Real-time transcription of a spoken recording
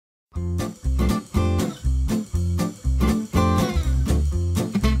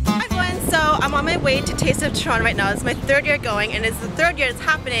way to Taste of Toronto right now. It's my 3rd year going, and it's the 3rd year it's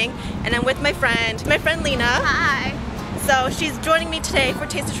happening, and I'm with my friend Lena. Hi. So she's joining me today for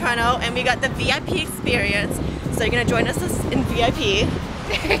Taste of Toronto, and we got the VIP experience. So you're gonna join us in VIP.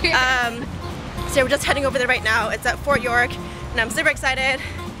 So we're just heading over there right now. It's at Fort York, and I'm super excited.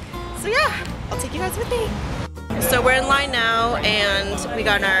 So yeah, I'll take you guys with me. So we're in line now, and we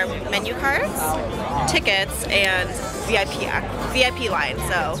got our menu cards, tickets, and VIP line.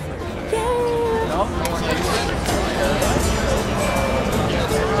 So yeah.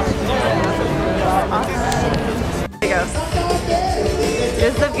 There you go.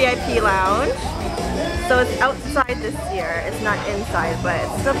 This is the VIP lounge. So it's outside this year. It's not inside, but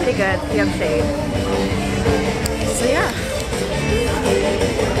it's still pretty good. We have shade. So yeah.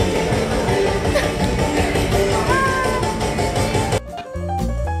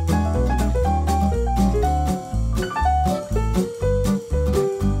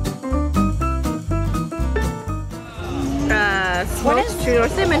 Smoked tuna or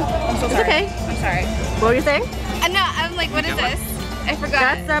salmon. I'm so sorry. It's okay. I'm sorry. What were you saying? No, I'm like, what is this? I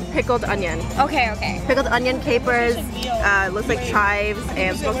forgot. That's a pickled onion. Okay. Pickled onion, capers, looks like chives,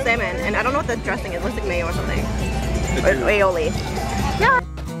 and smoked salmon. And I don't know what the dressing is. It looks like mayo or something. Or aioli. Yeah.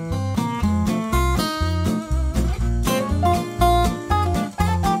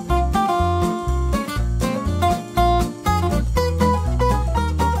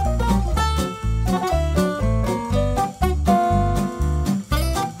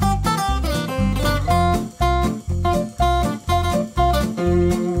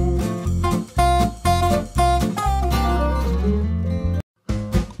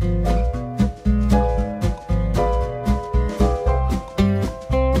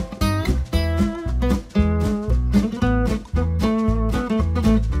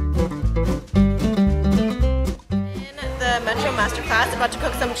 Masterclass, about to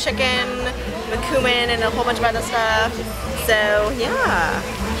cook some chicken with cumin and a whole bunch of other stuff. So yeah.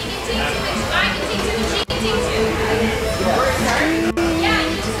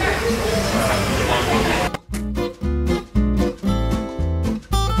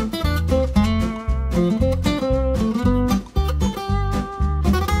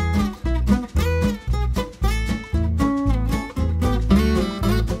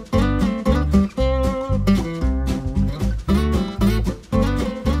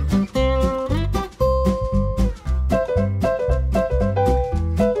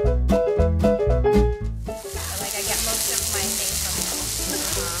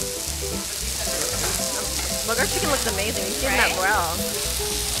 Look, our chicken looks amazing. You see that grill.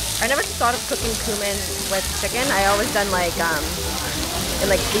 I never thought of cooking cumin with chicken. I always done like in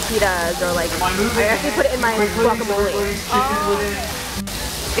like fajitas or like I actually put it in my guacamole. Oh.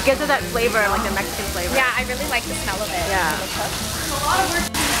 It gives it that flavor, like the Mexican flavor. Yeah, I really like the smell of it. Yeah.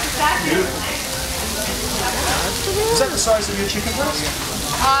 Is that the size of your chicken breast?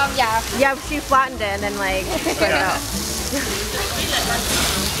 Yeah. Yeah, she flattened it and then like spread it out.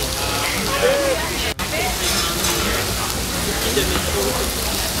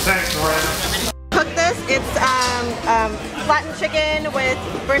 Thanks, Miranda. Cook this. It's flattened chicken with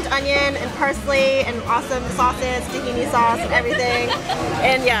burnt onion and parsley and awesome sauces, tahini sauce and everything.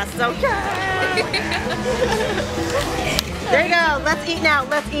 And yeah, so there you go. Let's eat now.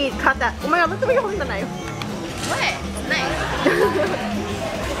 Let's eat. Cut that. Oh my god, look at me holding the knife. What? Nice.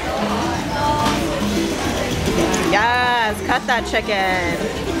 Yes, cut that chicken.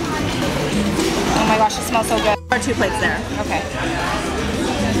 Oh my gosh, it smells so good. There are 2 plates there. Okay.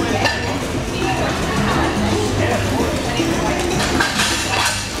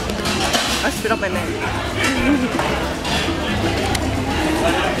 I spit up my mint.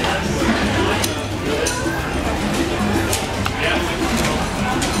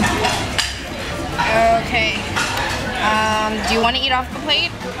 Okay. Do you want to eat off the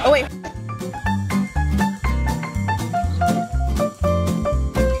plate? Oh wait.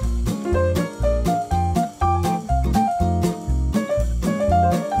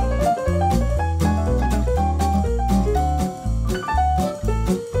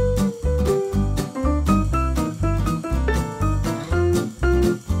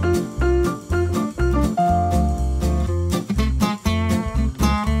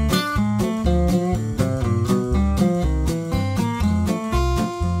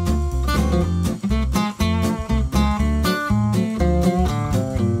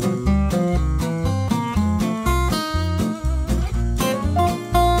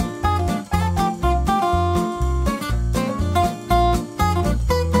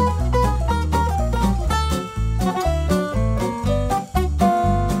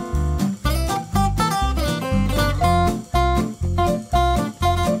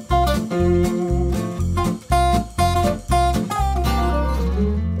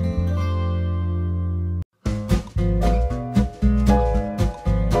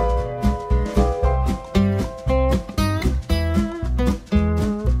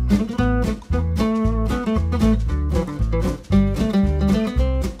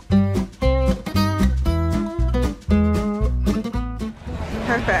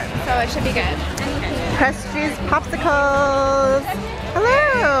 Perfect. So it should be good. Pressed cheese popsicles.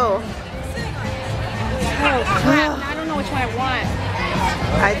 Hello. Oh crap, now I don't know which one I want.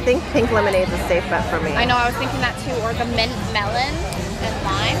 I think pink lemonade's a safe bet for me. I know, I was thinking that too. Or the mint melon and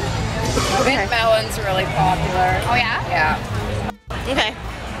lime. Okay. Mint melon's really popular. Oh yeah? Yeah. Okay.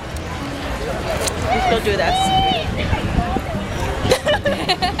 Let's go do this.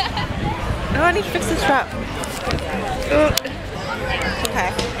 Oh, I need to fix the strap.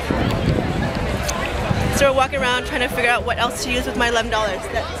 Okay. So we're walking around trying to figure out what else to use with my $11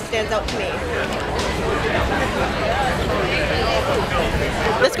 that stands out to me.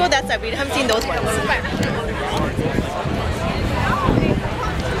 Let's go that side. We haven't seen those ones.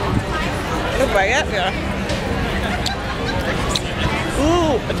 Right up here.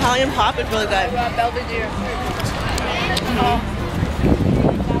 Ooh, Italian pop is really good. Belvedere.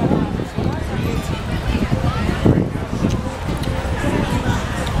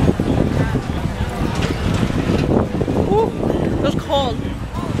 Ooh, it was cold,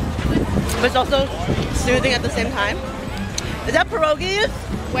 but it's also soothing at the same time. Is that pierogies?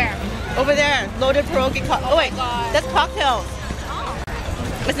 Where? Over there, loaded pierogi. Oh wait, God. that's cocktails.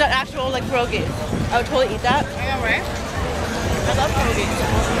 It's not actual like pierogies. I would totally eat that. I know, right? I love pierogies.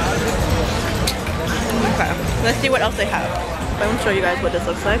 Okay, let's see what else they have. I want to show you guys what this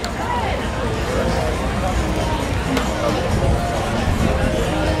looks like.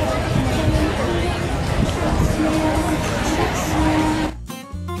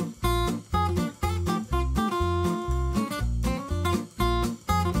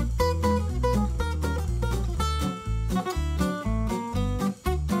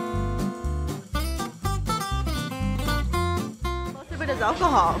 Most of it is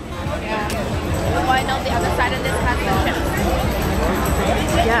alcohol. Yeah. Well, I know the other side of this has the chips.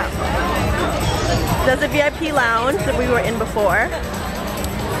 Yeah. There's a VIP lounge that we were in before.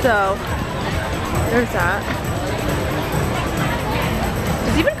 So, there's that.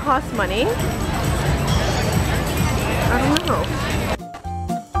 Does it even cost money? I don't know.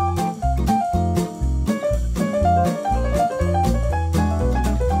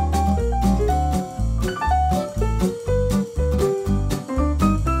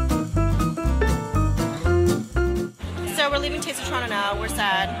 So we're leaving Taste of Toronto now. We're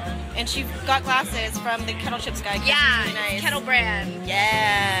sad. And she got glasses from the Kettle Chips guy. Yeah, Really nice. Kettle brand.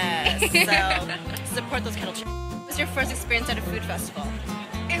 Yes. So support those Kettle Chips. What was your first experience at a food festival?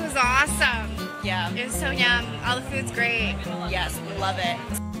 It was awesome. Yeah. It was so yum. All the food's great. Yes, love it.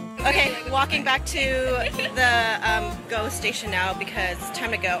 Okay, walking back to the GO station now because it's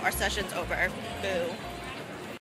time to go. Our session's over. Boo.